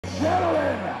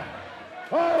gentlemen,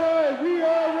 all right, we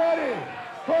are ready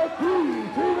for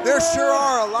 3 There sure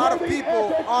are a lot of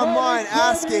people online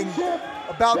asking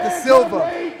about the Silva,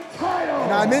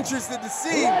 and I'm interested to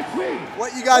see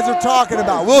what you guys are talking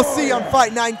about. We'll see on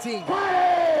Fight 19.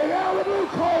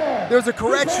 There's a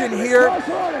correction here.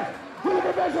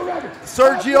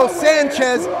 Sergio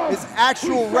Sanchez, his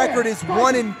actual record is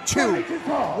 1-2.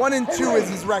 1-2 is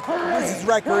his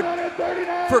record.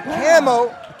 For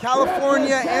C.A.M.O,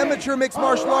 California Amateur Mixed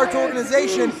Martial Arts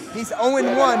Organization, he's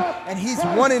 0-1, and he's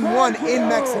 1-1 in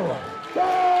Mexico.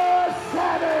 The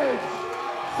Savage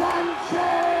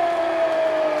Sanchez.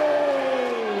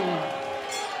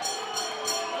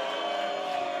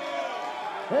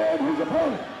 And his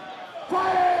opponent,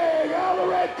 fighting out the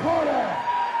red corner.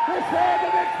 This man,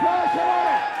 the mixed martial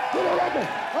arts, with a record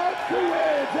of 2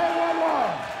 wins and 1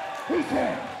 loss. He's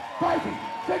here, fighting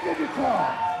signature claw,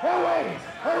 and weighs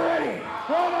already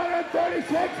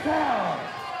 136 pounds.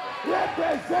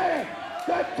 Representing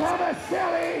the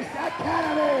Tomacelli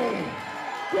Academy.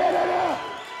 Give it up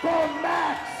for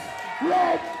Max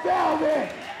Red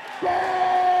Velvet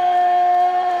Gamboa.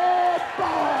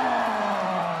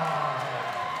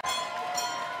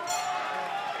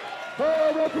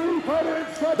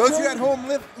 Those of you at home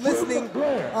listening,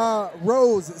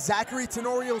 Rose, Zachary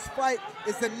Tenorio's fight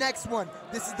is the next one.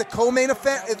 This is the co-main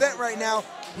event right now.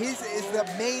 His is the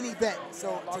main event.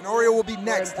 So Tenorio will be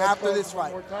next after this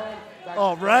fight.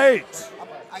 All right.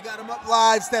 I got him up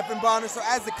live, Stephan Bonnar. So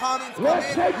as the comments come in,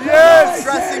 yes,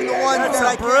 addressing the ones that's that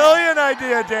I a brilliant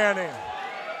idea, Danny.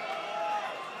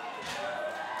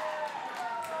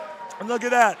 And look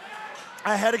at that.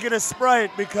 I had to get a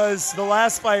Sprite because the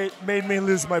last fight made me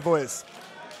lose my voice.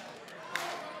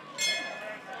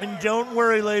 And don't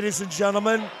worry, ladies and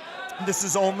gentlemen, this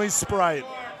is only Sprite.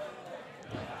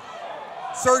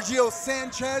 Sergio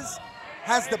Sanchez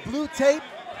has the blue tape,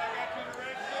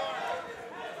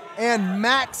 and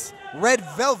Max Red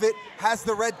Velvet has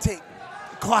the red tape.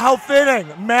 How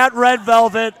fitting. Matt Red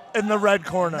Velvet in the red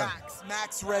corner.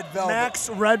 Max Red Velvet. Max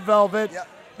Red Velvet. Yep.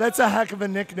 That's a heck of a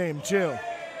nickname, too.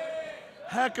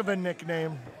 Heck of a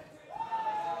nickname.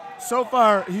 So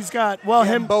far, he's got, well,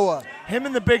 Gamboa. him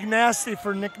and the Big Nasty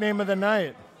for nickname of the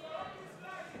night.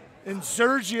 And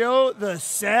Sergio the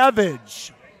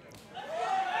Savage.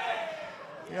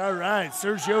 All right,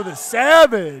 Sergio the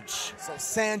Savage. So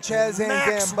Sanchez and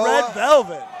Max Gamboa. Red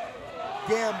Velvet.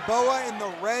 Gamboa in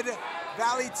the red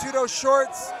Valley Tudo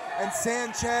shorts, and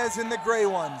Sanchez in the gray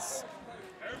ones.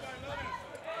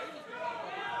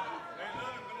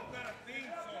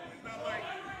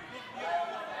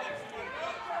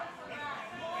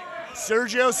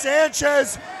 Sergio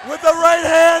Sanchez with a right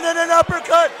hand and an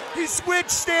uppercut. He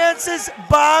switched stances,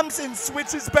 bombs, and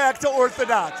switches back to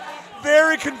orthodox.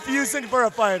 Very confusing for a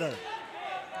fighter.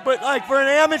 But like for an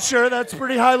amateur, that's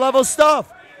pretty high level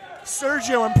stuff.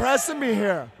 Sergio impressing me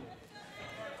here.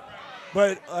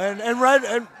 But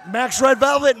and Max Red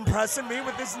Velvet impressing me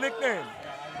with his nickname.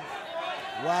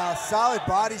 Wow, solid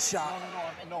body shot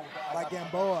by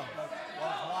Gamboa.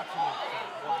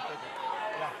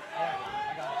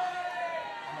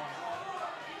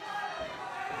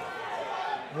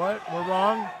 What? We're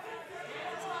wrong?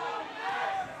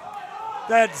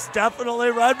 That's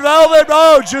definitely Red Velvet.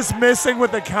 Oh, just missing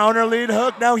with the counter lead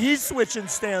hook. Now he's switching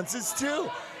stances too.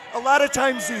 A lot of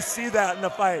times you see that in a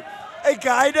fight. A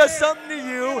guy does something to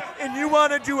you and you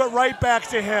want to do it right back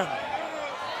to him.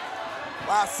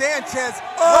 Wow, Sanchez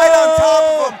right on top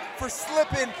of him for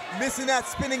slipping, missing that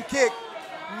spinning kick.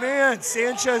 Man,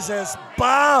 Sanchez has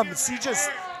bombs.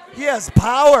 He has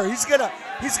power. He's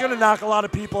gonna knock a lot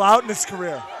of people out in his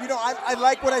career. You know, I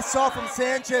like what I saw from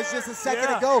Sanchez just a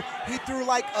second ago. He threw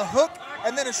like a hook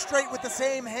and then a straight with the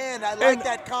same hand. I like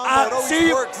that combo. It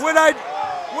always works.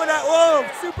 Whoa,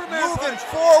 Superman. Moving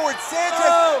forward,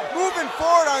 Sanchez moving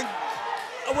forward on.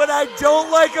 What I don't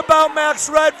like about Max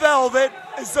Red Velvet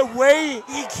is the way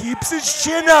he keeps his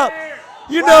chin up.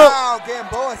 You know,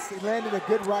 Gamboa landed a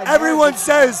good right hand. Everyone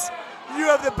says, you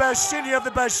have the best chin, you have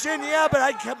the best chin. Yeah, but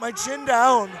I kept my chin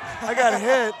down. I got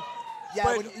hit. Yeah,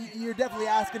 but you're definitely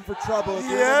asking for trouble if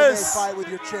you're in a fight with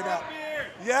your chin up.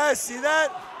 Yeah, see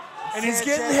that? And Sanchez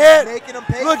he's getting hit. Making him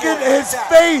pay. Look for at it. his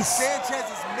face. Sanchez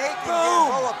is making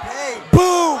Gamboa pay.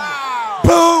 Boom. Wow.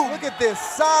 Boom. Look at this.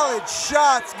 Solid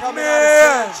shots coming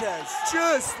out of Sanchez.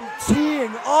 Just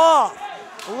teeing off.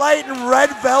 Lighting Red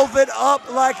Velvet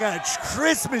up like a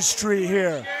Christmas tree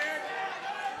here.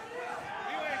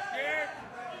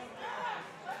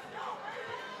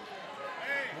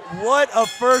 What a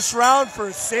first round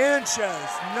for Sanchez.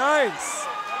 Nice.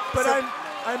 But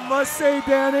I must say,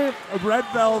 Danny, Red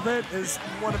Velvet is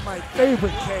one of my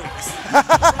favorite cakes.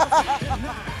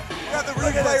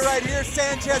 replay right here.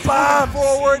 Sanchez Bombs. moving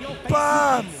forward.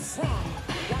 Bombs.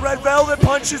 Red Velvet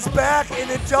punches back, and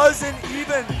it doesn't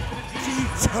even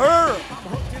deter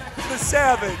the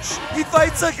Savage. He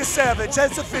fights like a savage.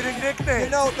 That's a fitting nickname. You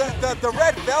know, the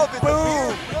Red Velvet,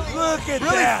 Boom. the beard Look at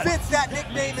really that. fits that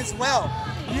nickname as well.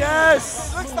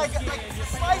 Yes. It looks like a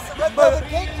slice of Red Velvet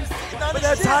cake just sitting on But his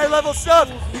that's chin. high-level stuff.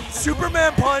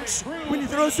 Superman punch. When you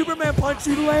throw a Superman punch,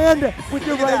 you land with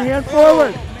your right hand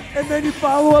forward. And then you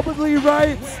follow up with Lee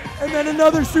rights. And then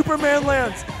another Superman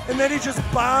lands. And then he just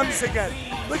bombs again.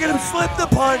 Look at him slip the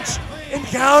punch and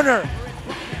counter.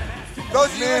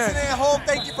 Those of you listening at home,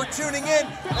 thank you for tuning in.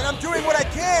 And I'm doing what I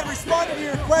can, responding to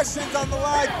your questions on the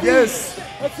live feed. Yes.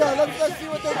 Let's see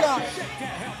what they got.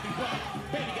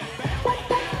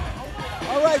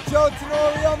 All right, Joe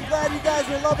Tenorio, I'm glad you guys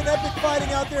are loving epic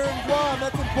fighting out there in Guam.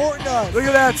 That's important to us. Look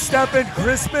at that, Stephan.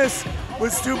 Christmas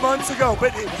was 2 months ago,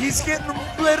 but he's getting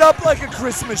lit up like a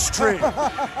Christmas tree.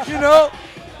 You know?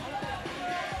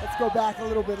 Let's go back a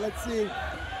little bit. Let's see.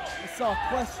 I saw a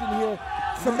question here.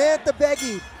 Samantha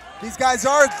Beggy. These guys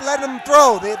are letting them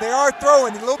throw. They are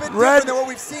throwing a little bit different than what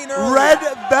we've seen earlier. Red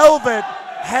Velvet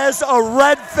has a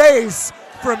red face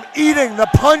from eating the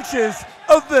punches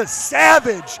of the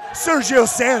savage, Sergio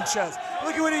Sanchez.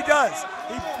 Look at what he does.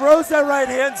 He throws that right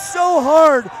hand so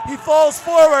hard, he falls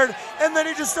forward, and then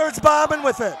he just starts bombing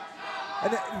with it.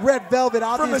 And Red Velvet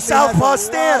obviously from a southpaw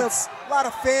stance. A lot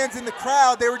of fans in the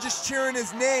crowd. They were just cheering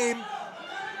his name.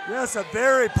 Yes, a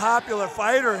very popular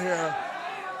fighter here.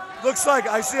 Looks like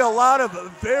I see a lot of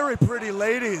very pretty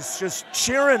ladies just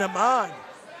cheering him on.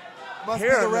 Must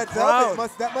here be the Red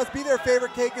Velvet. That must be their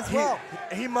favorite cake as well.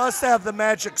 He must have the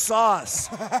magic sauce.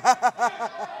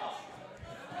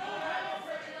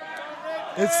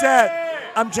 It's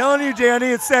that, I'm telling you, Danny,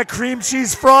 it's that cream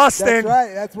cheese frosting. That's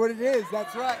right. That's what it is.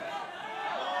 That's right.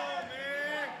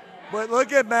 But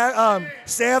look at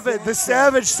Savage. The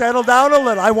Savage settled down a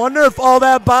little. I wonder if all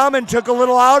that bombing took a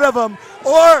little out of him,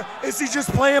 or is he just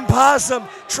playing possum,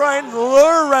 trying to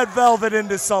lure Red Velvet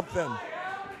into something?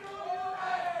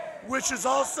 Which is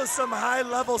also some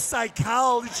high-level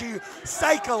psychological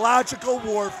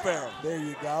warfare. There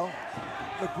you go.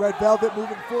 Look, Red Velvet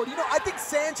moving forward. You know, I think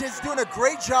Sanchez is doing a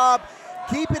great job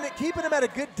keeping him at a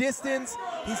good distance.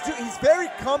 He's very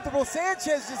comfortable.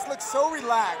 Sanchez just looks so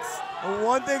relaxed.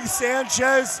 One thing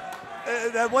Sanchez,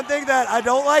 one thing that I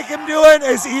don't like him doing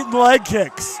is eating leg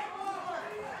kicks.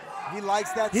 He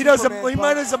likes that. He doesn't. He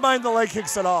might doesn't mind the leg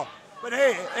kicks at all. But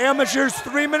hey, amateurs,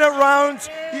 3-minute rounds,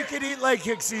 you can eat leg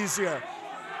kicks easier.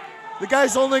 The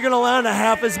guy's only going to land a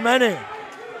half as many.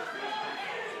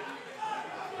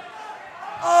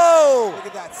 Oh! Look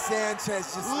at that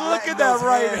Sanchez just look at that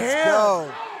right hand. Go.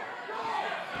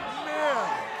 Man.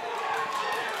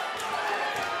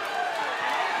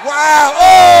 Wow!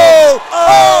 Oh!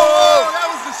 That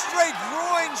was a straight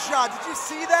groin shot. Did you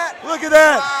see that? Look at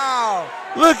that. Wow!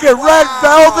 Look at Red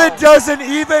Velvet doesn't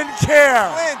even care.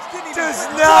 Does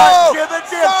not give a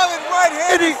damn. Solid right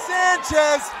hand to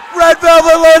Sanchez. Red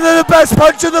Velvet landed the best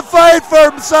punch of the fight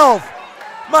for himself.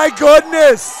 My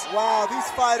goodness. Wow, these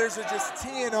fighters are just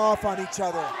teeing off on each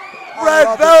other.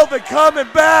 Red Velvet coming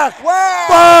back.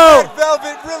 Wow! Red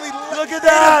Velvet really look at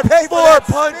that. 4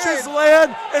 punches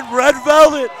land, and Red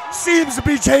Velvet seems to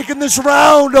be taking this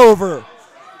round over.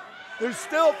 There's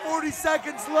still 40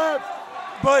 seconds left,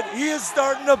 but he is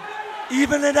starting to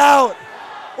even it out.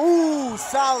 Ooh,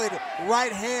 solid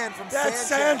right hand from Sanchez.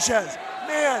 That's Sanchez.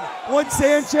 Man, once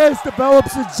Sanchez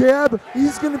develops a jab,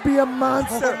 he's going to be a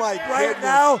monster. Oh my right goodness.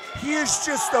 now, he is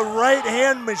just a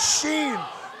right-hand machine,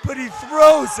 but he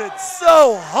throws it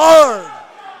so hard.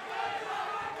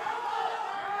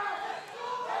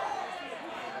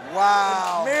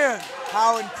 Wow. Man.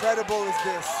 How incredible is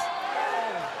this?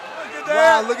 Look at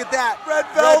that. Wow, look at that. Red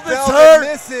Velvet's hurt.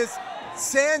 Misses.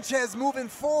 Sanchez moving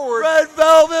forward. Red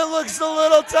Velvet looks a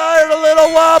little tired, a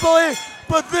little wobbly,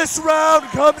 but this round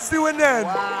comes to an end.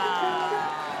 Wow.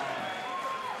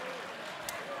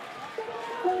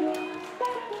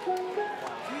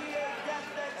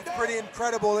 That's pretty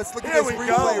incredible. Let's look at this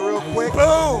replay real quick.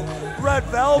 Boom! Red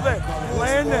Velvet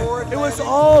landed. It was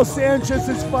all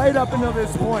Sanchez's fight up until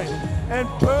this point. And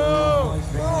boom!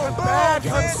 Back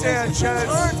comes Sanchez.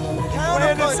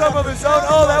 Landed some of his own.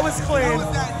 Oh, that was clean.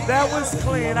 That was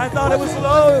clean. I thought it was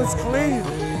low. It was clean.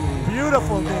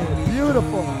 Beautiful, man.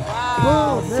 Beautiful.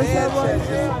 Wow. Boom. There's that right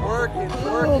hand.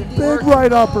 Working. Big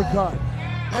right uppercut.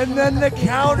 And then the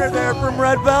counter there from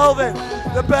Red Velvet.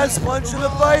 The best punch of the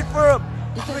fight for him.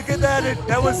 Look at that.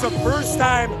 That was the first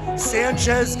time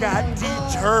Sanchez got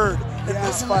deterred in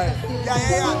this fight.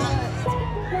 Yeah.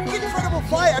 Incredible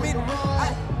fight. I mean,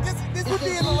 this could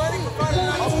be in the running for fighter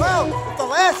tonight as well if the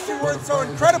last two weren't so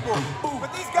incredible.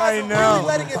 But these guys are really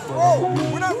letting it roll.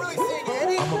 We're not really seeing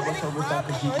any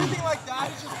grappling or anything like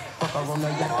that. It's just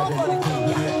getting off on each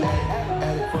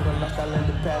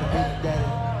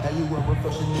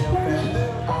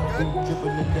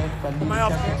Am I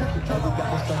off?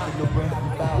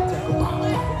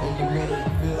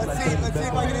 Let's see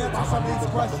if I can answer some of these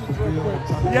questions real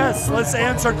quick. Yes, let's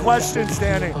answer questions,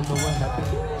 Danny.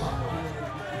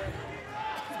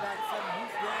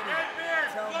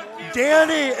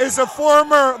 Danny is a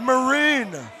former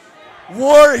Marine,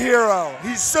 war hero.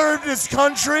 He served his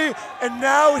country, and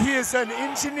now he is an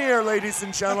engineer, ladies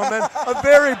and gentlemen, a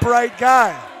very bright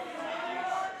guy.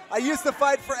 I used to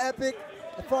fight for Epic.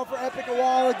 I fought for Epic a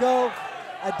while ago.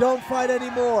 I don't fight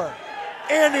anymore.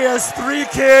 And he has 3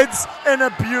 kids and a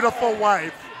beautiful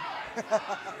wife.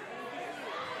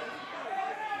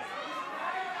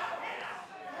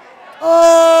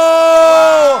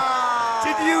 Oh! Wow.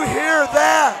 Did you hear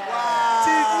that? Wow.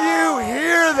 Did you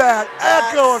hear that?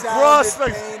 Echo across the...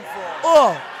 Painful.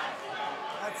 Oh.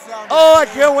 Oh, I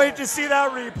can't wait to see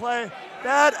that replay.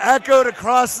 That echoed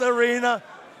across the arena.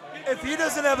 If he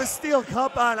doesn't have a steel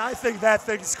cup on, I think that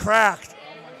thing's cracked.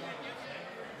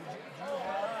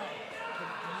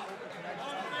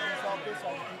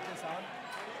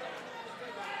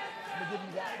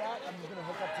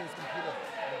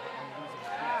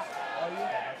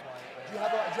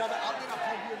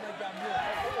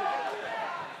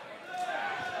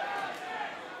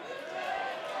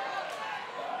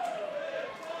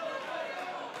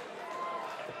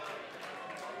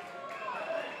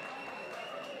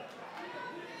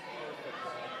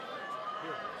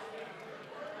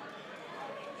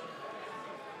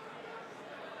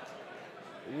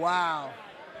 Wow.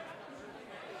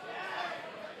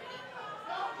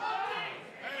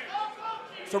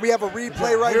 So we have a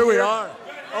replay right here. Here we are.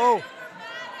 Oh.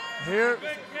 Here.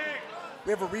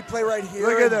 We have a replay right here.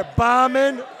 Look at that.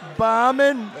 Bombing.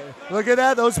 Look at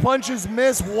that. Those punches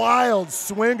miss. Wild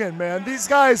swinging, man. These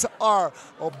guys are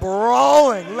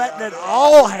brawling, letting it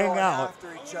all hang out.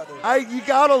 After each other. You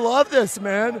gotta love this,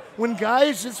 man. When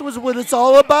guys, this was what it's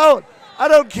all about. I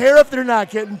don't care if they're not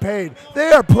getting paid.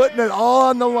 They are putting it all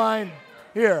on the line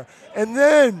here. And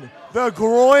then the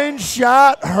groin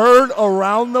shot heard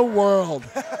around the world.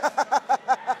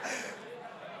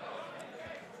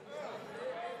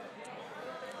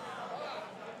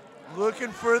 Looking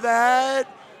for that.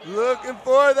 Looking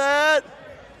for that.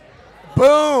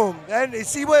 Boom. And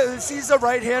he's a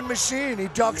right-hand machine. He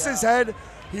ducks his head.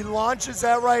 He launches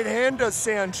that right hand to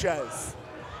Sanchez.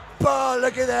 Oh,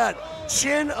 look at that.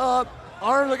 Chin up.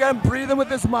 Arm, look at him breathing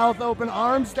with his mouth open,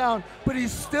 arms down, but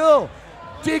he's still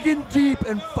digging deep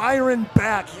and firing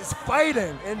back. He's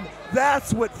fighting, and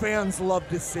that's what fans love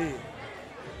to see.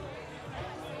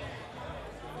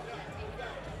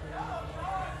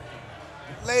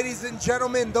 Ladies and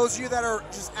gentlemen, those of you that are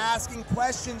just asking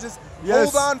questions, just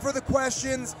Yes. hold on for the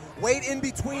questions. Wait in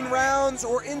between rounds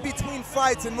or in between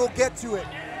fights, and we'll get to it.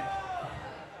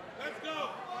 Let's go.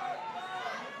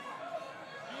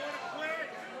 You want to quit?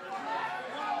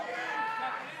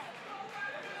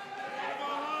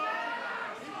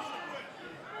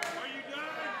 Are you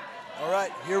done? All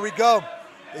right, here we go.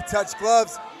 They touch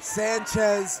gloves.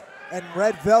 Sanchez and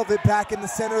Red Velvet back in the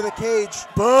center of the cage.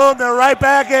 Boom, they're right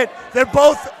back at, they're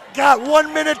both got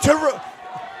 1 minute to,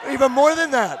 even more than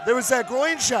that. There was that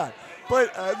groin shot,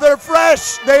 but they're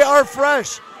fresh. They are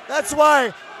fresh. That's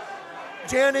why,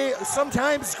 Danny,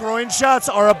 sometimes groin shots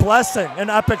are a blessing in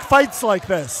epic fights like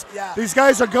this. Yeah. These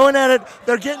guys are going at it.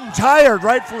 They're getting tired,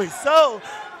 rightfully so.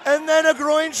 And then a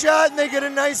groin shot, and they get a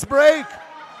nice break.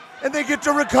 And they get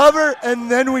to recover,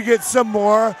 and then we get some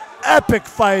more epic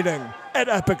fighting at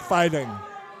Epic Fighting.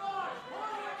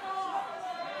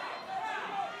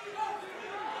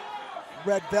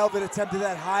 Red Velvet attempted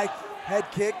that high head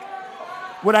kick.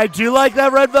 What I do like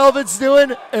that Red Velvet's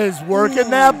doing is working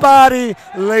that body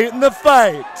late in the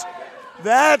fight.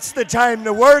 That's the time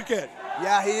to work it.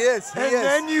 Yeah, he is. And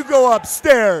then you go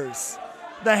upstairs.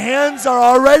 The hands are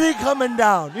already coming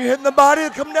down. You hitting the body,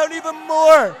 it'll come down even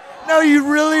more. Now you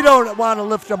really don't want to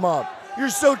lift them up. You're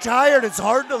so tired, it's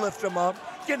hard to lift them up.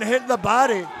 Getting hit in the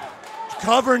body,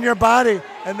 covering your body,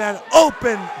 and then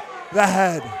open the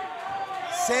head.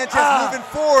 Sanchez moving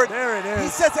forward. There it is. He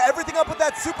sets everything up with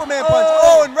that Superman punch.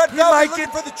 Oh, and Red Velvet looking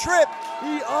for the trip.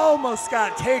 He almost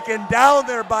got taken down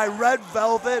there by Red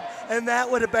Velvet, and that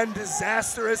would have been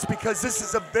disastrous because this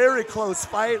is a very close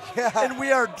fight, and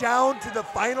we are down to the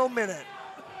final minute.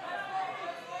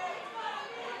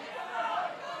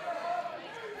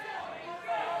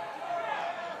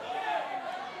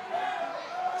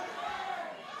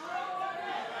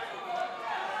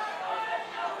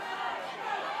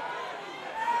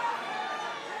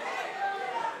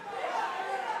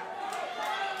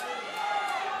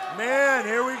 Man,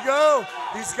 here we go.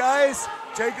 These guys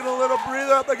taking a little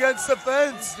breather up against the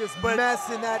fence. Just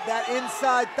messing that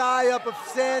inside thigh up of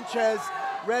Sanchez.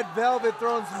 Red Velvet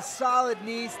throwing some solid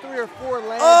knees, 3 or 4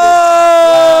 landed.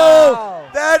 Oh! Wow.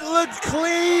 That looked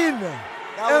clean.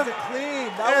 That was a clean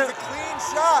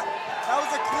shot. That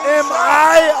was a clean Am shot.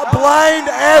 I blind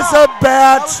as a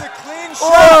bat? That was a clean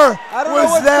shot. Or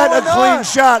was that a clean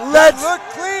shot? Let's look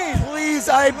clean. Please,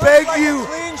 I beg you,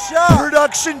 clean shot.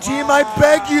 production team, I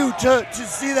beg you to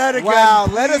see that again. Wow,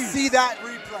 please. let us see that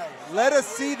replay. Let us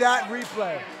see that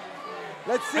replay.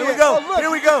 Let's see Here we it. go. Oh, look,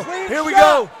 Here we go. clean Here we shot.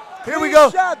 go. Here we Clean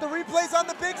go. shot. The replay's on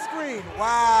the big screen.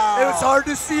 Wow. It was hard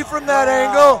to see from that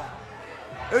angle.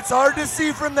 It's hard to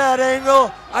see from that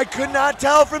angle. I could not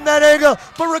tell from that angle.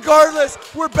 But regardless,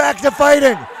 we're back to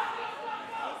fighting.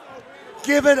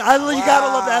 You gotta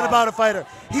love that about a fighter.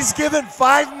 He's given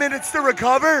 5 minutes to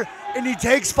recover, and he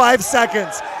takes 5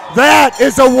 seconds. That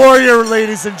is a warrior,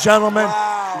 ladies and gentlemen.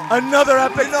 Wow. Another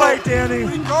epic fight, Danny.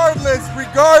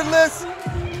 Regardless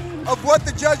of what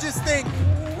the judges think,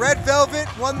 Red Velvet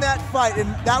won that fight,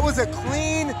 and that was a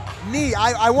clean knee.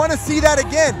 I want to see that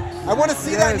again. I want to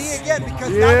see that knee again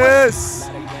because that was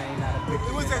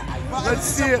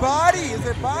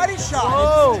a body shot.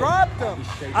 Whoa. It dropped him.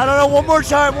 I don't know. One more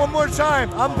time. I'm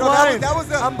blind.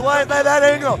 I'm blind by that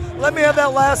angle. Let me have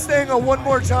that last angle one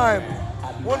more time.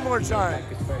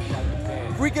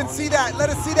 If we can see that, let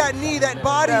us see that knee, that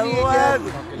body knee again.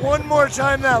 One more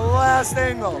time, that last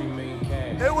angle.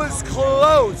 It was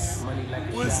close.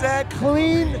 Was that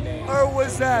clean or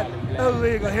was that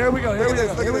illegal? Here we go. Look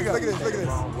at this.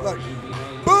 Look.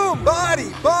 Boom, body.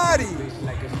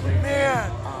 Man.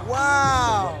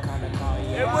 Wow.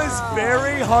 It was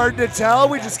very hard to tell.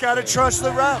 We just got to trust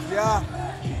the ref. Yeah.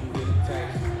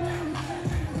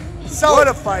 So, what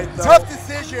a fight, though. Tough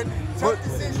decision to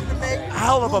make.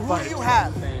 Hell of a fight. Who do you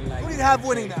have? Who do you have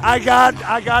winning that? I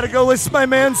got to go with my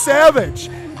man Savage.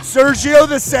 Sergio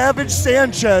the Savage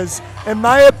Sanchez, in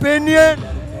my opinion,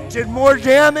 did more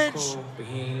damage.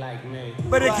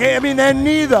 But that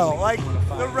knee though, like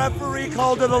the referee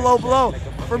called it a low blow.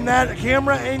 From that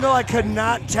camera angle, I could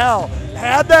not tell.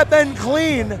 Had that been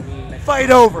clean, fight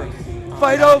over.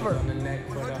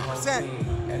 100%.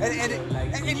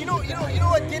 And you know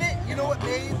what did it? You know what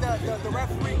made the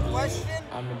referee question?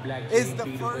 Is the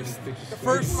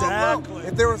first low blow.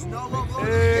 If there was no low blow in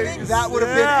the beginning, that would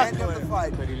have been the end of the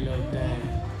fight.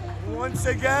 Once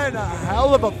again, a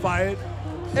hell of a fight.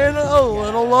 And a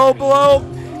little low blow.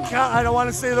 I don't want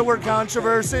to say the word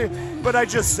controversy, but I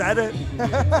just said it. You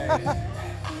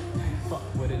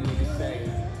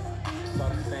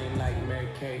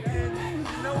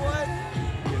know what?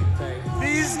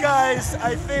 These guys,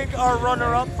 I think, are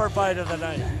runner-up for fight of the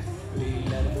night.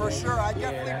 For sure, I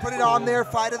definitely put it on there,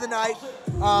 fight of the night.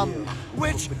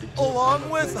 Which, along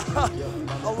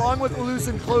with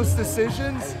losing close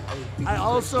decisions, I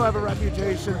also have a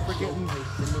reputation for getting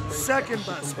second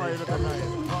best fight of the night.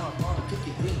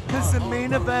 Because the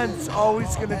main event's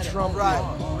always going to trump. Right.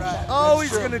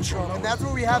 Always going to trump. And that's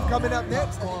what we have coming up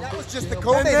next. I mean, that was just the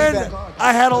co-main event.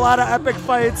 I had a lot of epic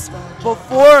fights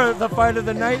before the fight of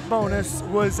the night bonus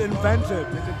was invented.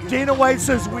 Dana White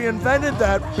says we invented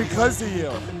that because of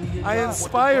you. I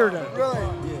inspired it. Really?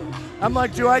 I'm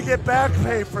like, do I get back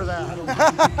pay for that?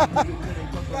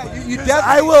 Yeah, you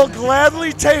I will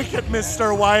gladly take it,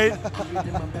 Mr. White.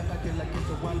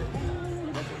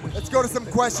 Let's go to some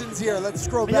questions here. Let's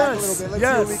scroll back a little bit. Let's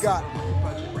see what we got.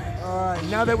 All right,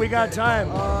 now that we got time.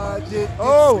 Did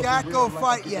C.A.M.O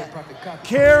fight yet?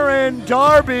 Karen,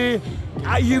 Darby,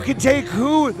 you can take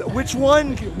who? Which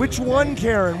one,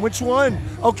 Karen? Which one?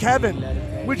 Oh, Kevin.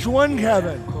 Which one,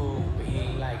 Kevin?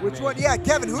 Which one? Yeah,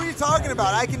 Kevin, who are you talking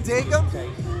about? I can take him.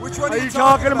 Which one are you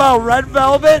talking about? Red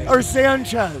Velvet or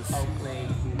Sanchez?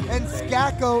 And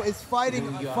C.A.M.O is fighting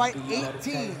fight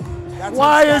 18. That's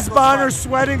why is Bonnar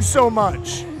sweating so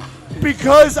much?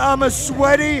 Because I'm a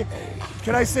sweaty,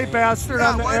 can I say bastard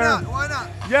on the air? Why not?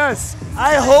 Yes,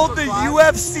 I hold the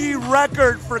UFC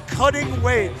record for cutting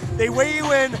weight. They weigh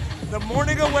you in the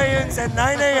morning of weigh-ins at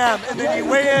 9 a.m. and then you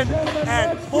weigh in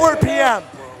at 4 p.m.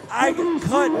 I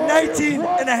cut 19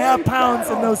 and a half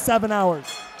pounds in those 7 hours.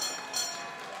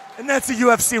 And that's a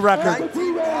UFC record.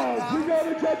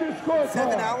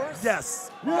 7 hours? Yes.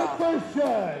 Your first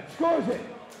judge scores it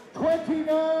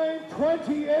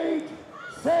 29-28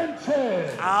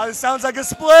 Sanchez. This sounds like a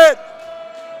split.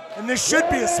 And this should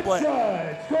be a split.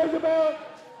 Judge scores about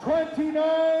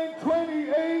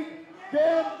 29-28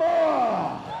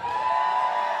 Gamboa.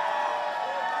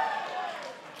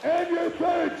 And your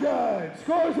third judge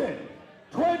scores it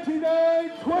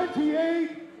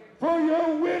 29-28 for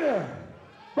your winner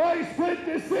by split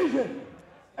decision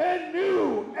and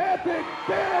new epic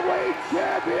Bantamweight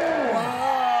champion.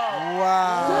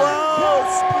 Wow. Wow,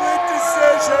 split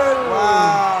decision.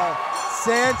 Wow.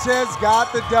 Sanchez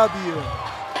got the W.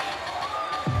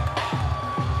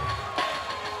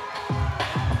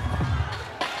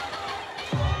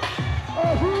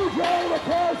 A huge round of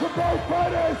applause for both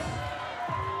fighters.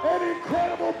 An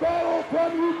incredible battle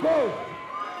from you both.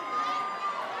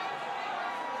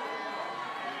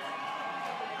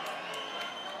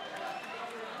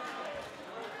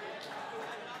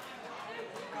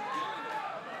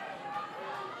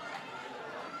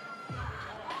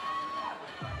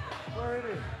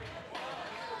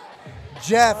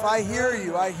 Jeff, I hear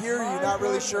you. I hear you. Not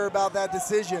really sure about that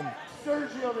decision.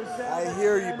 Sergio I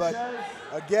hear you, but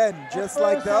again, just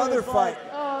like the other fight,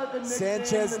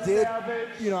 Sanchez did,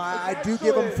 you know, I do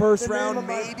give him first round,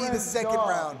 maybe the second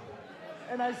round.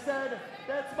 And I said,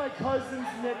 that's my cousin's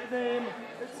nickname.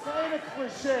 It's kind of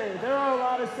cliche. There are a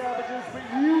lot of savages, but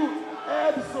you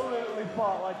absolutely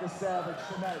fought like a savage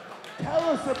tonight. Tell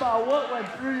us about what went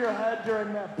through your head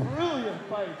during that brilliant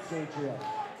fight, Sergio.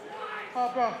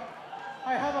 Oh, bro,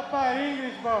 I have a bad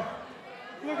English, bro.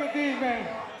 Look at this, man.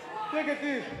 Look at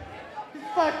this. It's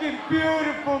fucking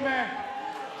beautiful, man.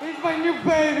 It's my new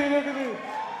baby. Look at this.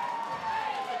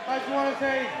 I just want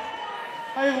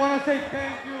to say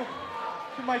thank you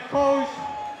to my coach,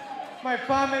 my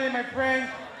family, my friends,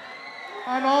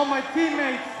 and all my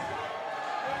teammates.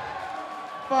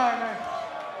 Fine, man.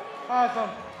 Awesome.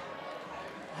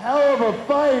 Hell of a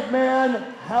fight,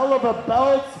 man. Hell of a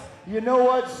belt. You know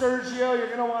what, Sergio? You're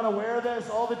going to want to wear this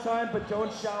all the time, but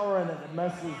don't shower in it. It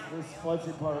messes this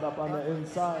fuzzy part up on the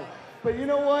inside. But you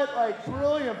know what? Like,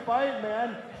 brilliant fight,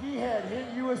 man. He had hit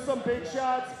you with some big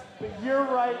shots, but your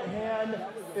right hand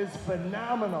is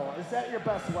phenomenal. Is that your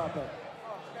best weapon?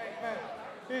 Oh, thanks, man.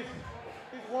 This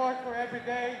work for every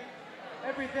day.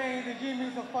 Every day in the gym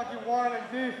is a fucking war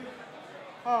like this.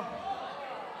 Oh,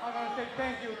 I'm going to say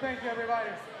thank you, everybody.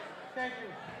 Thank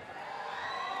you.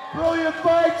 Brilliant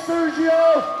fight,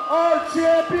 Sergio, our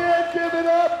champion. Give it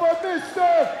up for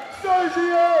Mr.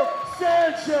 Sergio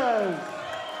Sanchez.